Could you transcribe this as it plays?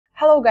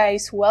Hello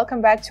guys, welcome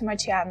back to my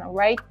channel.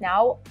 Right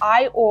now,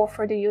 I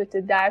offer you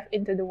to dive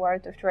into the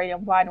world of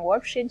trading binary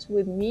options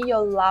with me,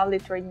 your lovely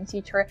trading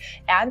teacher,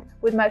 and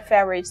with my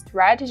favorite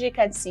strategy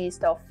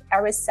consists of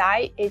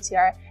RSI,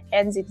 ATR,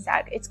 and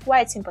zigzag. It's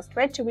quite simple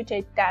strategy which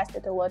I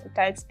tested a lot of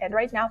times, and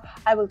right now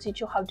I will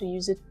teach you how to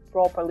use it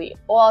properly.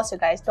 Also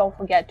guys, don't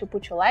forget to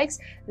put your likes,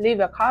 leave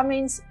your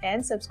comments,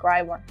 and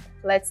subscribe on.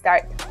 Let's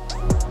start.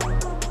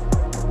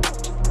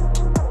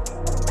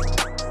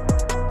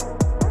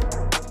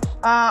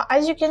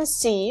 As you can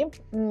see,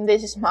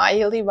 this is my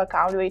live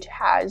account which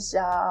has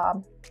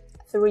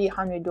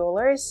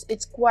 $300.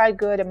 It's quite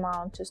good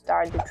amount to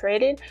start the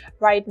trading.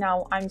 Right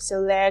now I'm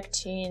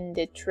selecting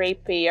the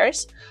trade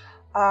pairs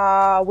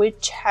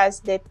which has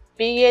the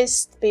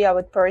biggest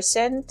payout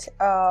percent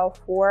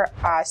for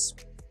us.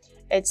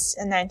 It's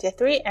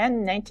 93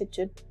 and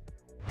 92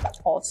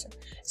 also.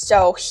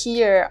 So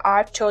here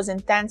I've chosen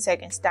 10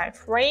 seconds time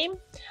frame.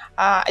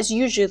 As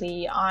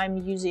usually I'm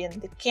using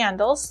the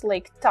candles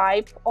like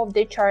type of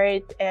the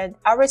chart, and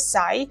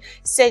RSI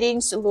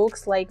settings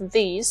looks like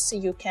this.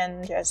 You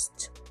can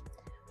just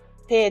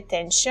pay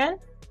attention.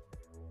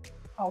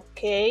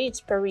 Okay, its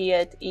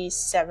period is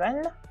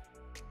 7.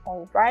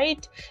 All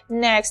right,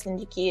 next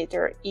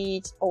indicator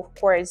is of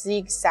course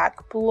zigzag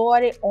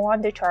plotted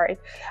on the chart.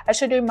 I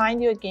should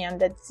remind you again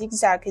that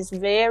zigzag is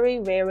very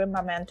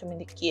momentum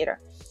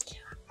indicator.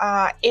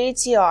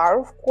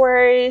 ATR of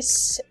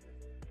course,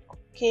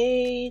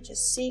 okay,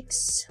 just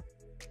 6.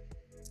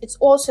 It's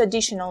also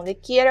additional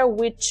indicator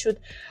which should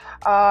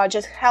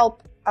just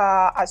help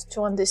us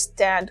to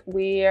understand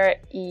where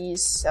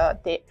is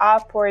the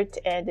upward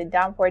and the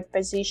downward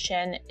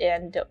position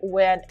and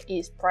when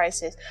is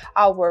prices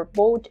our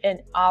bought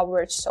and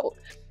our sold.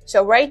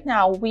 So right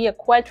now we are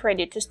quite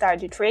ready to start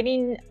the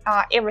trading.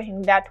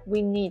 Everything that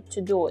we need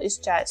to do is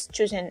just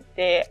choosing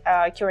the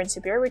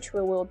currency pair which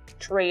we will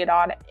trade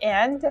on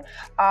and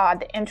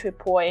the entry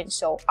point,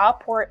 so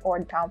upward or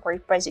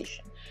downward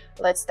position.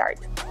 Let's start.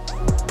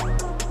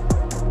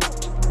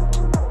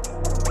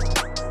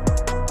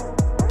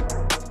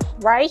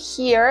 Right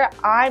here,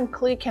 I'm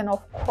clicking,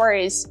 of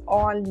course,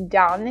 on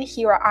down.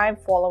 Here, I'm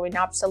following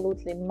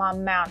absolutely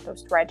momentum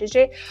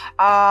strategy.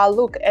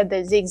 Look at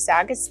the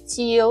zigzag. It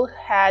still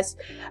has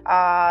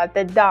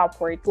the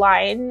downward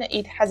line.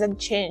 It hasn't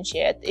changed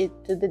yet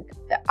to the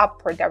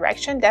upward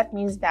direction. That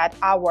means that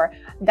our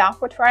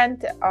downward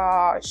trend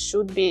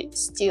should be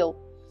still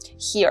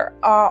here.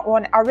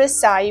 On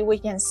RSI, we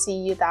can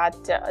see that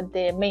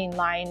the main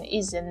line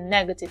is in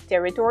negative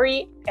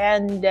territory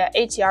and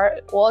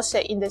ATR also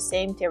in the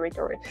same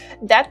territory.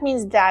 That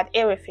means that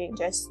everything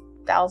just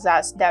tells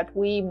us that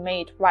we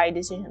made right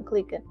decision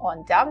clicking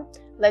on down.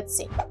 Let's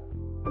see.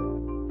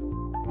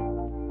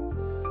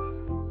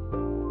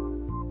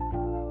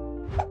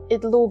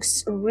 It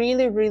looks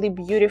really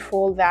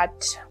beautiful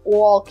that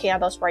all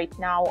candles right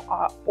now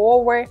are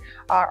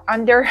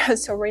under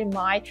sorry,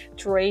 my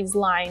trades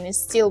line is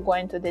still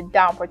going to the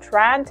downward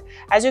trend.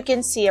 As you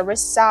can see,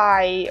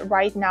 RSI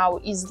right now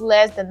is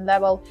less than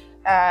level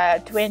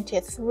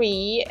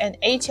 23 and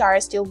ATR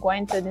is still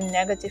going to the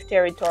negative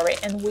territory,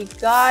 and we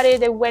got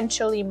it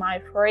eventually, my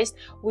first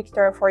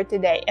victory for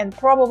today. And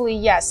probably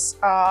yes,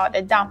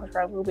 the downward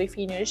trend will be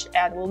finished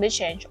and will be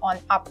changed on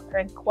upward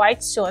trend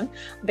quite soon,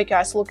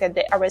 because look at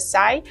the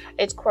RSI,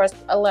 it's crossed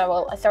a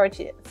level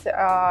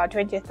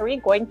 23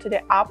 going to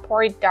the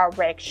upward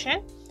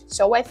direction.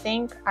 So I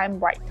think I'm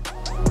right.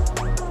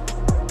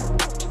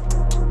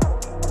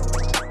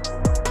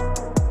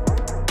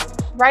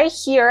 Right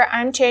here,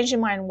 I'm changing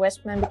my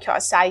investment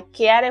because I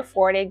can't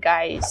afford it,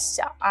 guys.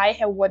 I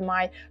have won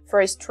my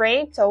first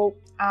trade, so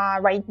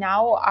right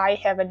now I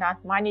have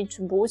enough money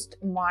to boost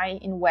my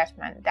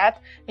investment. That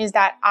means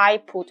that I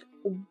put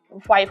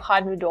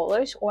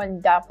 $500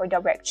 on downward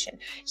direction.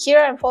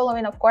 Here I'm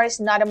following, of course,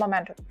 not a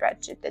momentum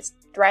strategy. The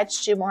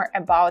strategy more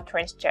about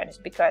trends,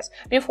 because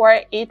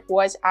before it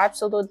was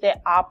absolutely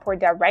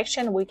upward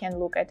direction. We can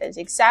look at the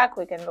zigzag,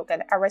 we can look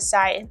at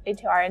RSI and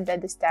ATR and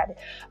the study,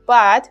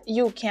 but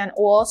you can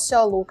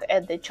also look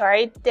at the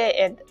chart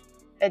and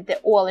at the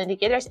all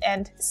indicators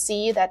and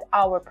see that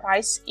our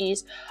price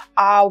is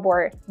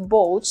our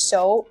bought.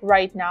 So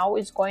right now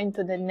it's going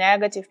to the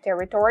negative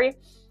territory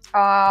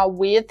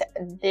with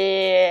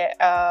the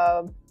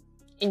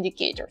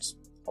indicators,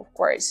 of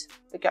course,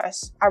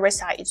 because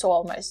RSI is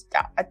almost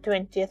at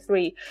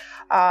 23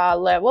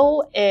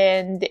 level,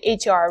 and the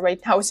ATR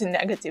right now is in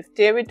negative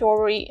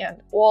territory,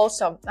 and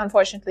also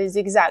unfortunately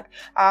zigzag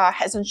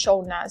hasn't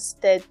shown us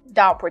the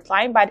downward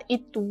line, but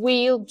it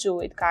will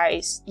do it,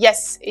 guys.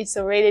 Yes, it's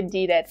already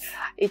did it.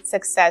 It's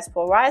success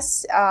for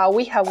us.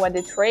 We have won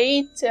the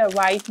trade.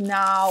 Right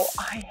now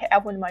I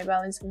have on my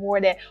balance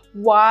more than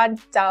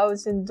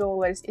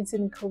 $1,000. It's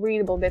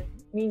incredible. That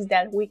means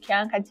that we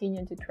can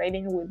continue to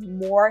trading with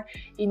more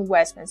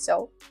investment.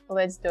 So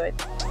let's do it.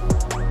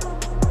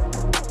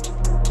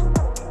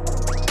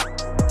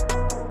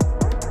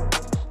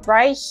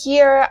 Right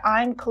here,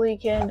 I'm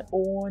clicking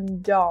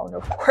on down,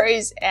 of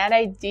course, and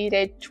I did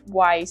it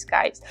twice,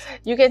 guys.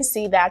 You can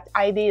see that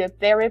I did a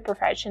very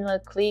professional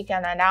click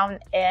and a down,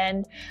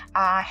 and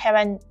I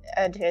haven't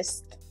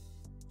just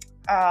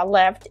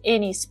left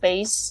any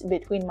space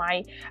between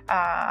my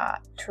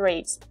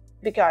trades,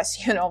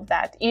 because you know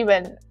that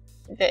even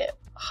the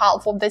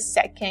half of the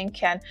second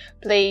can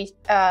play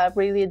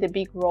really the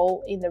big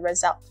role in the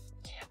result.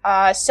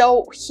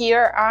 So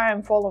here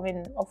I'm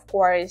following, of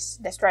course,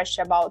 the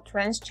strategy about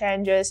trend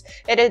changes.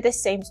 It is the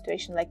same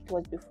situation like it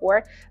was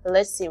before.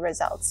 Let's see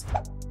results.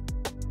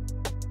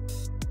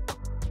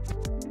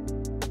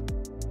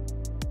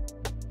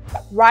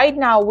 Right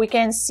now we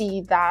can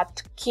see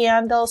that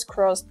candles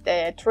crossed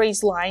the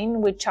trace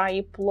line, which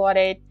I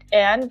plotted,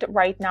 and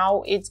right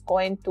now it's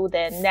going to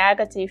the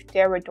negative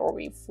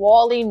territory,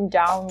 falling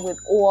down with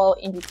all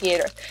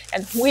indicators.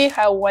 And we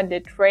have won the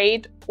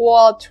trade,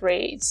 all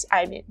trades,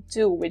 I mean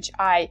two, which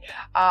I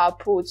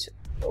put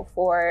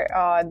for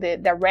the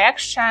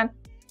direction,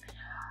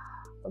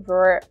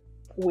 were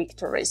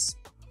victories.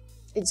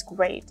 It's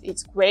great.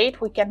 It's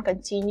great. We can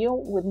continue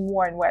with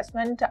more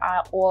investment.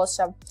 I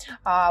also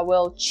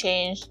will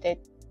change the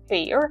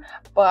pair,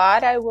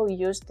 but I will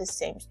use the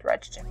same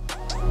strategy.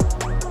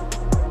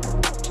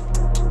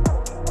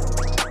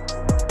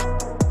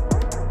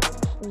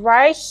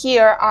 Right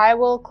here, I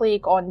will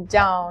click on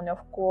down,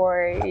 of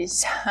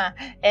course,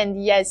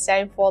 and yes,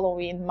 I'm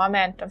following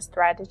momentum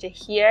strategy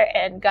here.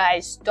 And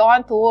guys,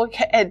 don't look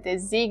at the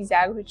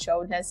zigzag which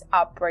showed us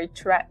upward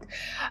trend.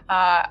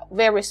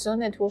 Very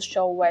soon it will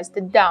show us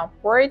the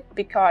downward,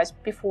 because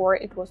before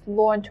it was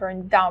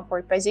long-term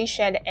downward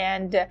position,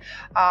 and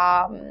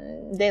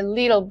the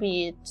little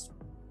bit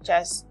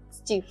just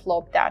stiff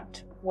flop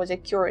that was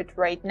occurred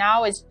right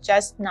now is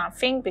just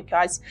nothing,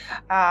 because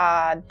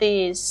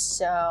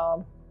this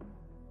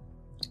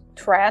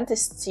trend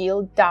is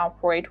still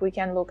downward. We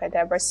can look at the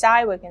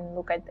RSI, we can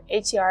look at the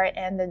ATR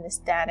and then the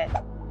standard.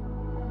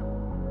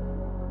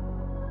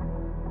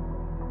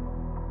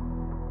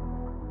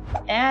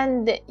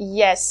 And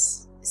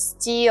yes,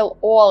 still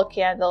all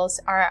candles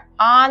are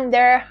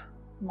under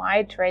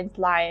my trend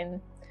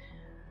line.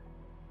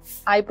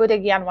 I put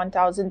again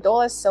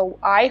 $1,000, so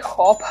I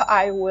hope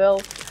I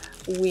will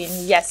win.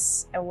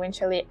 Yes,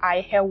 eventually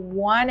I have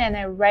won, and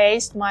I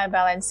raised my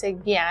balance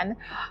again.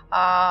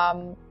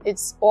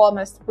 It's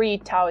almost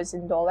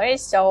 $3,000,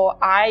 so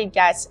I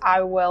guess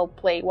I will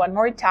play one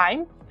more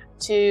time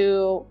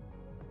to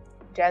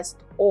just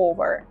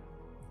over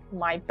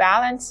my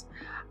balance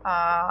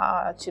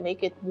to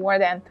make it more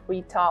than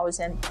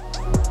 3,000.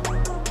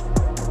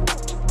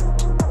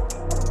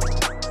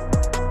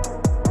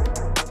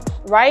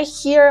 Right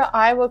here,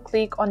 I will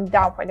click on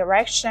downward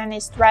direction, a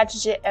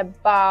strategy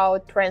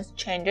about trend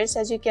changes,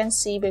 as you can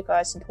see,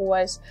 because it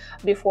was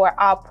before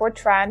upward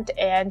trend,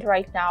 and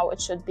right now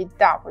it should be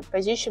downward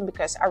position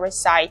because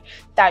RSI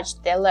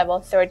touched the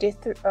level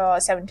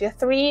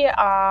 73.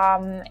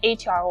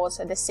 ATR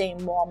also at the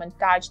same moment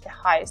touched the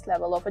highest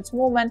level of its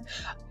movement,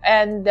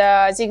 and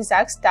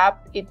zigzag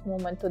stopped its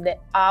movement to the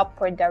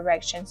upward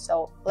direction.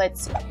 So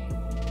let's see.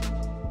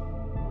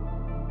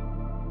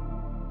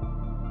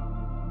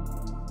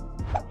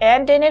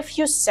 And in a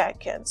few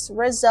seconds,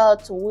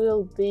 result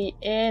will be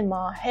in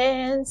my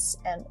hands,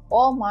 and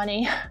all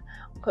money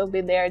will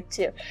be there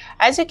too.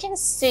 As you can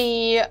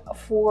see,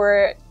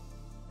 for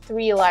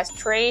 3 last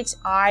trades,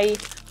 I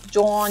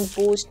don't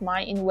boost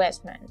my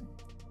investment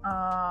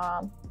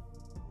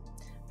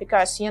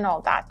because you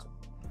know that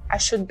I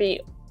should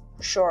be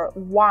sure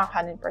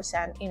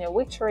 100% in a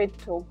victory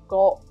to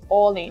go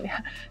all in.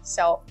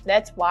 So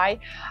that's why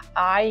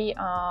I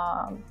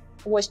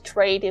was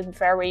trading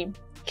very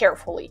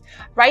carefully.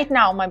 Right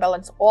now my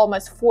balance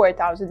almost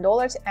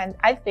 $4,000, and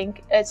I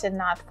think it's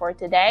enough for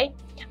today.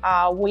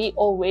 We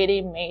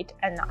already made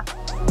enough.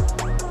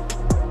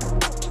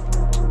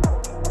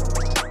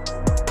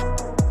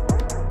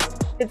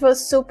 It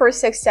was super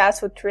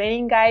successful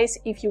training, guys.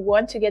 If you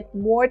want to get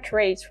more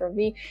trades from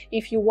me,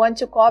 if you want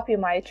to copy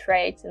my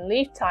trades and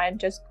leave time,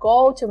 just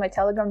go to my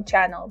Telegram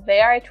channel.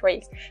 There I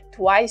trade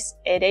twice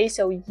a day,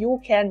 so you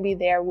can be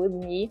there with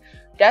me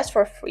just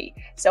for free.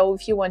 So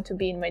if you want to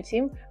be in my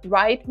team,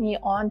 write me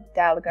on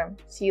Telegram.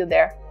 See you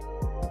there.